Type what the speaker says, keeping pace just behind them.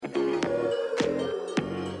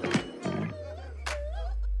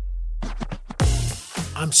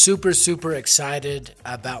I'm super, super excited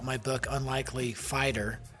about my book, Unlikely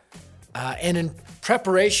Fighter. And in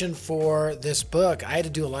preparation for this book, I had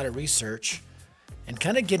to do a lot of research and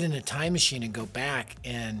kind of get in a time machine and go back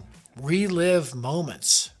and relive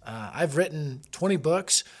moments. I've written 20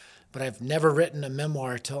 books, but I've never written a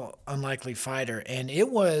memoir till Unlikely Fighter. And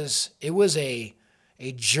it was a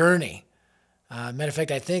journey. Matter of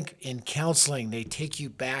fact, I think in counseling, they take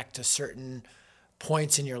you back to certain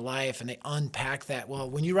points in your life and they unpack that. Well,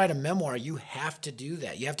 when you write a memoir, you have to do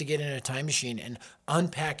that. You have to get in a time machine and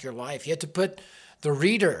unpack your life. You have to put the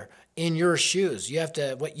reader in your shoes. You have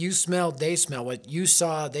to, what you smelled, they smell. What you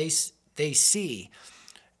saw, they see.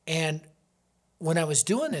 And when I was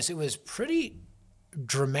doing this, it was pretty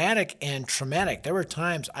dramatic and traumatic. There were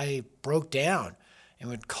times I broke down and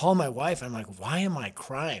would call my wife. I'm like, why am I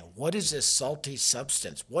crying? What is this salty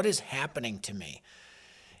substance? What is happening to me?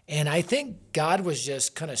 And I think God was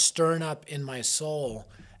just kind of stirring up in my soul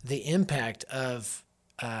the impact of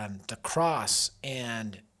the cross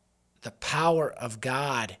and the power of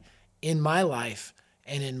God in my life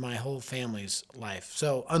and in my whole family's life.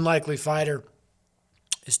 So Unlikely Fighter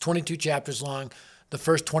is 22 chapters long. The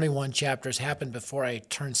first 21 chapters happened before I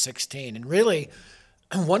turned 16. And really,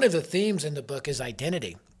 one of the themes in the book is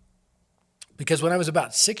identity. Because when I was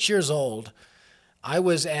about 6 years old, I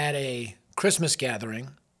was at a Christmas gathering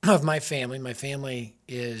of my family. My family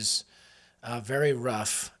is a very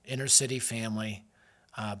rough inner city family,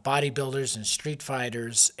 bodybuilders and street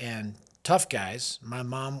fighters and tough guys. My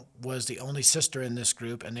mom was the only sister in this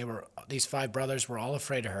group, and these 5 brothers were all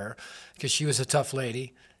afraid of her because she was a tough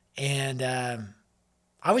lady. And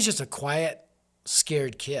I was just a quiet,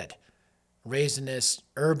 scared kid raised in this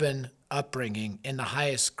urban upbringing in the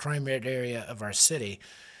highest crime rate area of our city.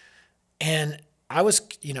 And I was,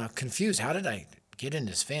 confused. How did I get in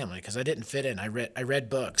this family? Because I didn't fit in. I read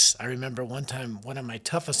books. I remember one time one of my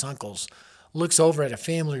toughest uncles looks over at a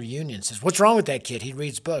family reunion and says, "What's wrong with that kid? He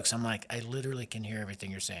reads books." I'm like, I literally can hear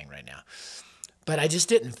everything you're saying right now. But I just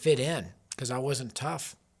didn't fit in because I wasn't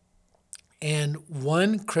tough. And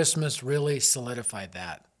one Christmas really solidified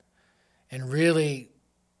that and really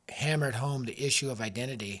hammered home the issue of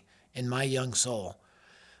identity in my young soul.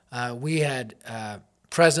 We had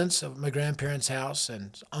presents of my grandparents' house,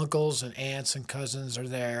 and uncles and aunts and cousins are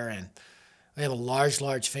there, and we have a large,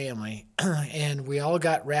 large family. And we all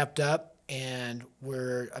got wrapped up, and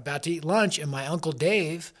we're about to eat lunch, and my Uncle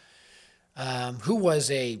Dave, who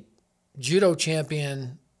was a judo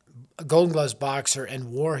champion, a Golden Gloves boxer,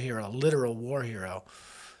 and war hero, literal war hero,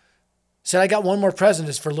 said, "I got one more present.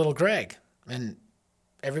 It's for little Greg." And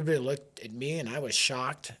everybody looked at me, and I was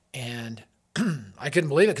shocked, and I couldn't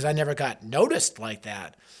believe it because I never got noticed like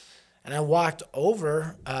that. And I walked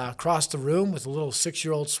over across the room with a little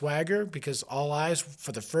 6-year-old swagger because all eyes,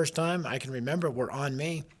 for the first time I can remember, were on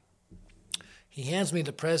me. He hands me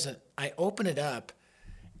the present. I open it up,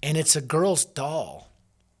 and it's a girl's doll.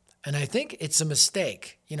 And I think it's a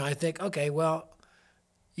mistake. I think, okay, well,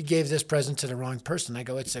 you gave this present to the wrong person. I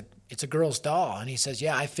go, it's a girl's doll. And he says,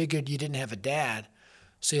 "Yeah, I figured you didn't have a dad,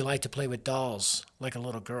 so you like to play with dolls like a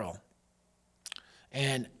little girl."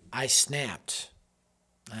 And I snapped.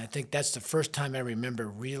 And I think that's the first time I remember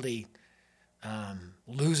really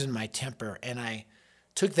losing my temper. And I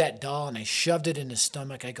took that doll and I shoved it in his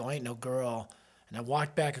stomach. I go, "Ain't no girl." And I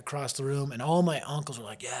walked back across the room, and all my uncles were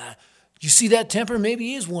like, "Yeah, you see that temper? Maybe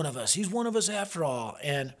he is one of us. He's one of us after all."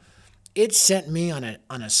 And it sent me on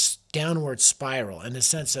a downward spiral in the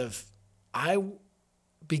sense of I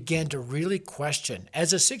began to really question,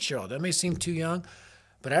 as a 6-year-old, that may seem too young,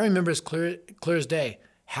 but I remember as clear as day,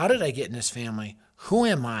 how did I get in this family? Who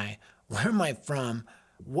am I? Where am I from?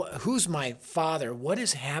 Who's my father? What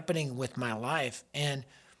is happening with my life? And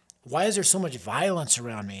why is there so much violence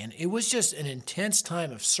around me? And it was just an intense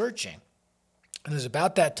time of searching. And it was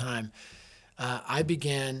about that time I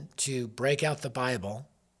began to break out the Bible.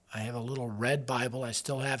 I have a little red Bible I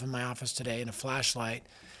still have in my office today and a flashlight,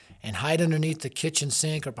 and hide underneath the kitchen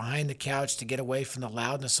sink or behind the couch to get away from the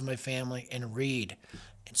loudness of my family and read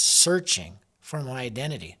and searching for my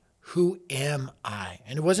identity. Who am I?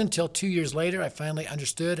 And it wasn't until 2 years later I finally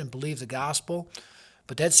understood and believed the gospel.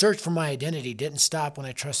 But that search for my identity didn't stop when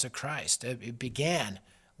I trusted Christ. It began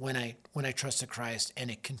when I trusted Christ,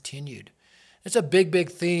 and it continued. It's a big,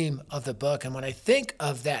 big theme of the book. And when I think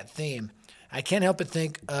of that theme, I can't help but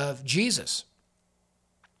think of Jesus.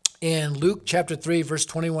 In Luke chapter 3, verse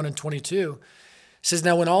 21 and 22, it says,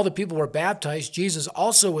 "Now when all the people were baptized, Jesus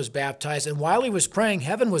also was baptized. And while he was praying,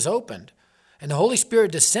 heaven was opened. And the Holy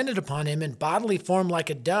Spirit descended upon him in bodily form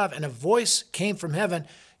like a dove. And a voice came from heaven,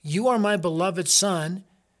 'You are my beloved Son.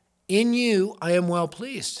 In you I am well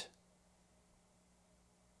pleased.'"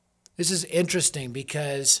 This is interesting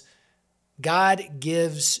because God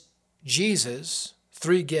gives Jesus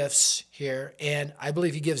 3 gifts here, and I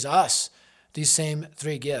believe he gives us these same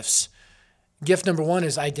 3 gifts. Gift number 1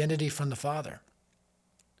 is identity from the Father.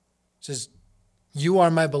 It says, "You are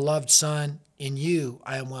my beloved Son, in you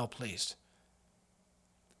I am well pleased."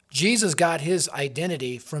 Jesus got his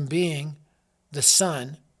identity from being the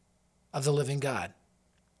Son of the living God,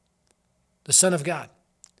 the Son of God.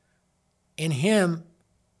 In him,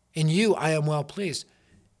 in you, I am well pleased.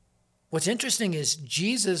 What's interesting is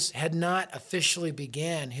Jesus had not officially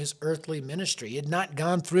began his earthly ministry. He had not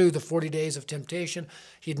gone through the 40 days of temptation.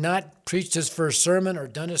 He had not preached his first sermon or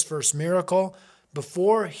done his first miracle.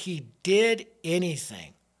 Before he did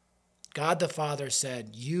anything, God the Father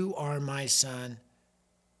said, "You are my Son.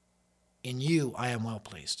 In you, I am well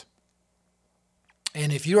pleased."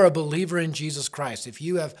 And if you're a believer in Jesus Christ, if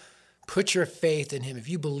you have put your faith in him, if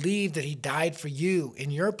you believe that he died for you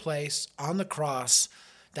in your place on the cross,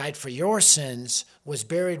 died for your sins, was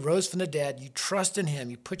buried, rose from the dead, you trust in him,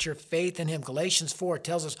 you put your faith in him. Galatians 4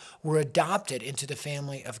 tells us we're adopted into the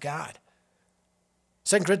family of God.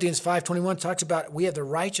 2 Corinthians 5:21 talks about we have the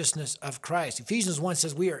righteousness of Christ. Ephesians 1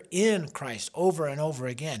 says we are in Christ over and over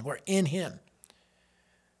again. We're in him.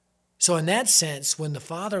 So in that sense, when the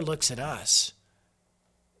Father looks at us,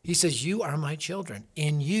 he says, "You are my children.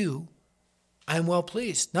 In you, I am well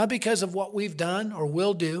pleased." Not because of what we've done or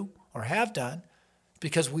will do or have done,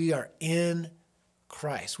 because we are in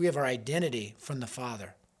Christ. We have our identity from the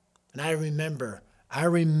Father. And I remember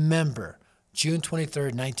June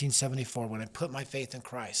 23rd, 1974, when I put my faith in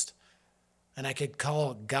Christ. And I could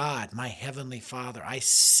call God my heavenly Father. I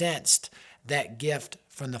sensed that gift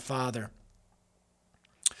from the Father.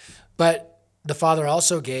 But the Father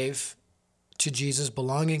also gave to Jesus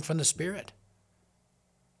belonging from the Spirit.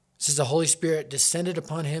 It says the Holy Spirit descended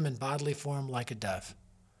upon him in bodily form like a dove.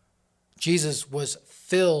 Jesus was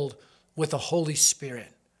filled with the Holy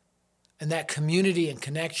Spirit and that community and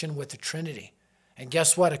connection with the Trinity. And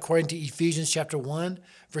guess what? According to Ephesians chapter 1,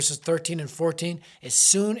 verses 13 and 14, as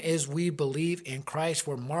soon as we believe in Christ,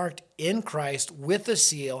 we're marked in Christ with the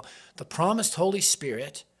seal, the promised Holy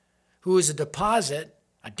Spirit, who is a deposit,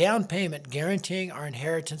 a down payment guaranteeing our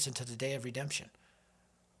inheritance until the day of redemption.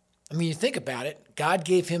 I mean, you think about it, God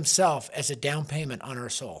gave himself as a down payment on our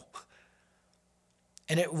soul.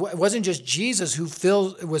 And it wasn't just Jesus who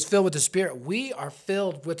was filled with the Spirit. We are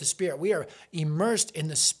filled with the Spirit. We are immersed in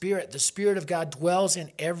the Spirit. The Spirit of God dwells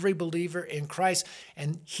in every believer in Christ,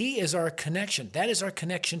 and he is our connection. That is our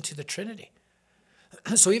connection to the Trinity.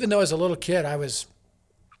 So even though as a little kid I was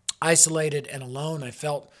isolated and alone, I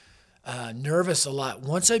felt nervous a lot.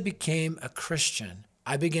 Once I became a Christian,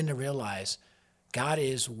 I began to realize God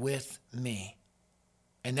is with me.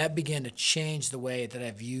 And that began to change the way that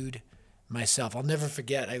I viewed myself. I'll never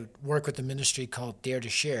forget, I work with a ministry called Dare to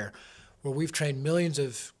Share, where we've trained millions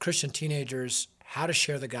of Christian teenagers how to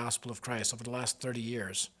share the gospel of Christ over the last 30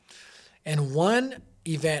 years. And one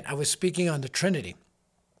event, I was speaking on the Trinity,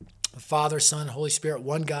 Father, Son, Holy Spirit,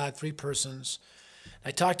 one God, 3 persons.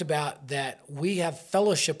 I talked about that we have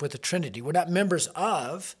fellowship with the Trinity. We're not members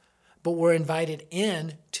of, but we're invited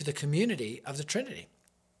in to the community of the Trinity.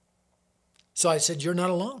 So I said, "You're not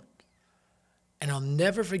alone." And I'll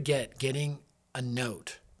never forget getting a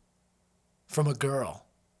note from a girl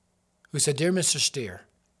who said, "Dear Mr. Steer,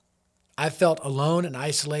 I felt alone and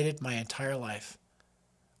isolated my entire life.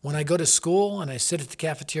 When I go to school and I sit at the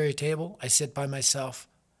cafeteria table, I sit by myself.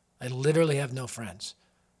 I literally have no friends.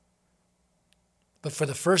 But for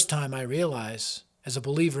the first time, I realize, as a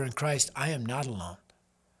believer in Christ, I am not alone.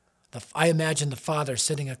 I imagine the Father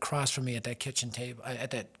sitting across from me at that kitchen table, at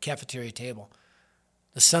that cafeteria table.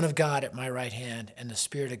 The Son of God at my right hand and the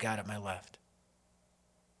Spirit of God at my left.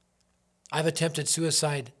 I've attempted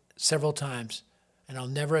suicide several times, and I'll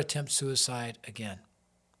never attempt suicide again."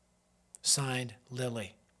 Signed,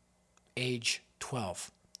 Lily, age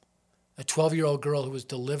 12. A 12-year-old girl who was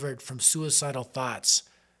delivered from suicidal thoughts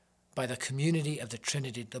by the community of the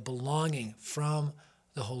Trinity, the belonging from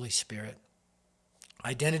the Holy Spirit.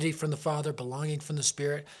 Identity from the Father, belonging from the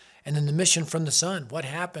Spirit, and then the mission from the Son. What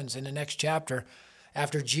happens in the next chapter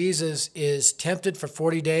after Jesus is tempted for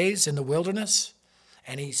 40 days in the wilderness,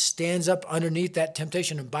 and he stands up underneath that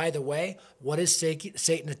temptation? And by the way, what is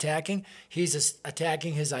Satan attacking? He's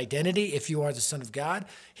attacking his identity, if you are the Son of God.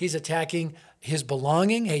 He's attacking his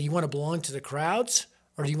belonging. Hey, you want to belong to the crowds,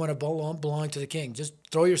 or do you want to belong to the King? Just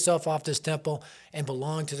throw yourself off this temple and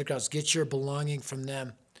belong to the crowds. Get your belonging from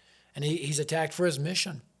them. And he's attacked for his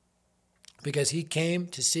mission, because he came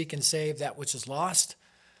to seek and save that which is lost.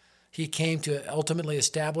 He came to ultimately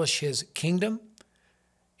establish his kingdom,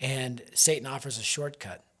 and Satan offers a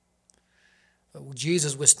shortcut.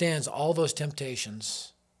 Jesus withstands all those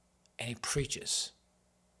temptations, and he preaches.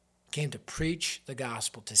 He came to preach the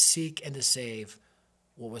gospel, to seek and to save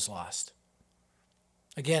what was lost.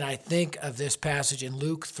 Again, I think of this passage in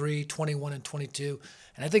Luke 3:21 and 22,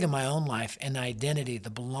 and I think of my own life and the identity, the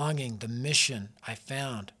belonging, the mission I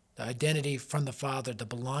found, the identity from the Father, the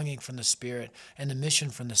belonging from the Spirit, and the mission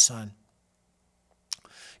from the Son.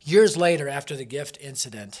 Years later, after the gift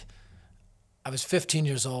incident, I was 15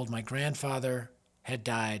 years old. My grandfather had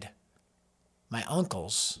died. My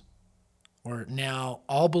uncles were now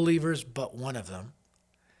all believers but one of them.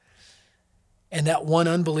 And that one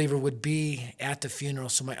unbeliever would be at the funeral.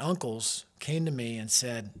 So my uncles came to me and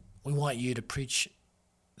said, "We want you to preach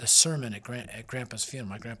the sermon at Grandpa's funeral,"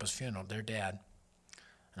 my grandpa's funeral, their dad.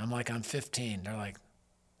 And I'm like, "I'm 15. They're like,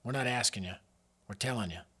 "We're not asking you. We're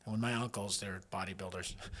telling you." And when my uncles, they're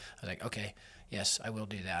bodybuilders, I was like, "Okay, yes, I will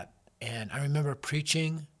do that." And I remember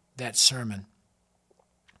preaching that sermon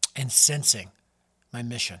and sensing my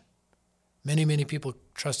mission. Many, many people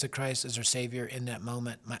trusted Christ as their Savior in that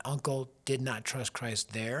moment. My uncle did not trust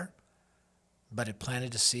Christ there, but it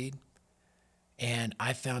planted a seed, and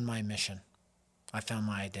I found my mission. I found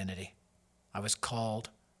my identity. I was called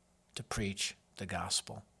to preach the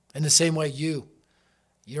gospel. In the same way,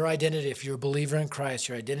 your identity, if you're a believer in Christ,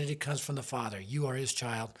 your identity comes from the Father. You are his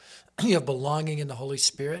child. You have belonging in the Holy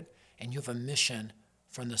Spirit, and you have a mission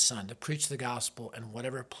from the Son to preach the gospel in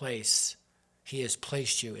whatever place he has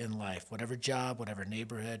placed you in life. Whatever job, whatever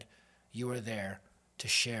neighborhood, you are there to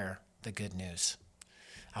share the good news.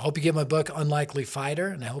 I hope you get my book, Unlikely Fighter,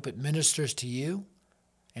 and I hope it ministers to you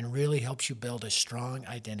and really helps you build a strong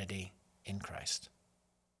identity in Christ.